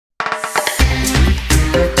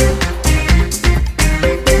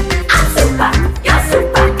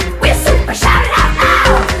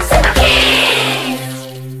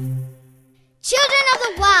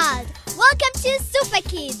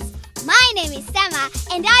is Sema,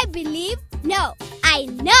 and I believe, no, I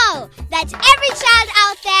know that every child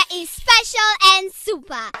out there is special and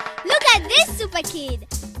super. Look at this Supa Kid.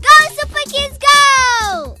 Go Supa Kids,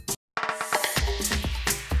 go!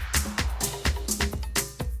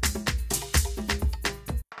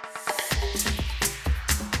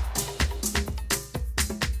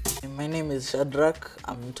 My name is Shadrack.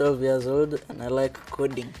 I'm 12 years old and I like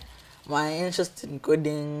coding. My interest in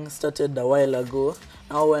coding started a while ago.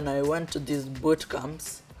 Now when I went to these boot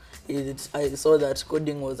camps, I saw that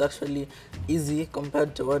coding was actually easy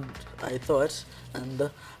compared to what I thought, and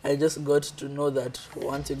I just got to know that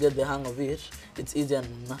once you get the hang of it, it's easy,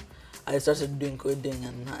 and I started doing coding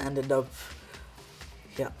and I ended up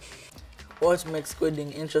here. What makes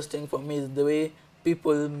coding interesting for me is the way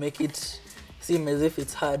people make it seem as if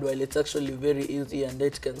it's hard while it's actually very easy and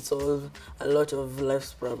it can solve a lot of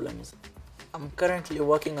life's problems. I'm currently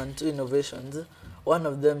working on 2 innovations. One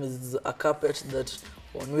of them is a carpet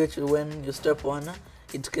on which when you step on,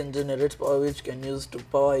 it can generate power which you can use to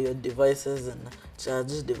power your devices and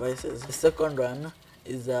charge devices. The second one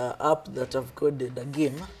is an app that I've coded, a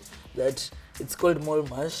game that it's called Mole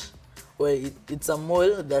Mash, where it's a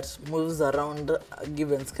mole that moves around a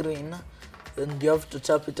given screen, and you have to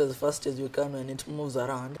tap it as fast as you can when it moves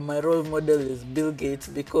around. My role model is Bill Gates,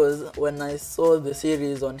 because when I saw the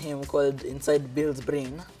series on him called Inside Bill's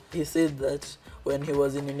Brain, he said that when he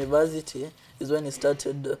was in university is when he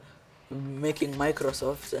started making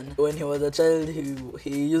Microsoft, and when he was a child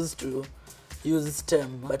he used to use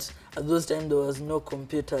STEM, but at those times there was no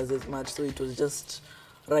computers as much, so it was just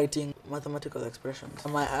writing mathematical expressions.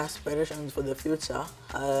 My aspirations for the future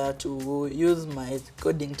are to use my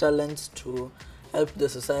coding talents to help the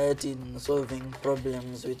society in solving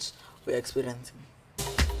problems which we're experiencing.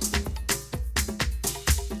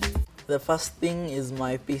 The first thing is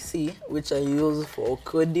my PC, which I use for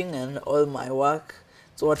coding and all my work.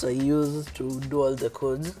 It's what I use to do all the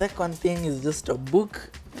codes. Second thing is just a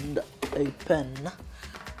book and a pen,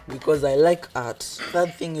 because I like art.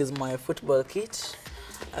 Third thing is my football kit.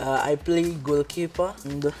 I play goalkeeper,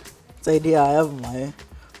 and inside here I have my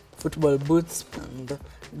football boots and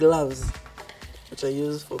gloves, which I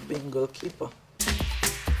use for being goalkeeper.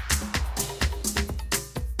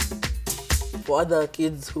 For other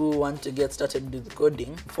kids who want to get started with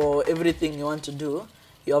coding, for everything you want to do,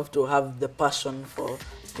 you have to have the passion for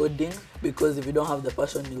coding, because if you don't have the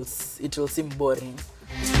passion, it will seem boring.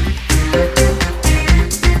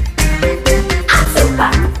 I'm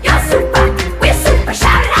super, you're super, we're super,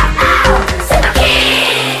 shout it out loud, Supa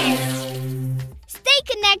Kids! Stay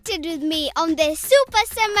connected with me on the Super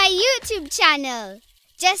Sema YouTube channel.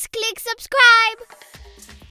 Just click subscribe.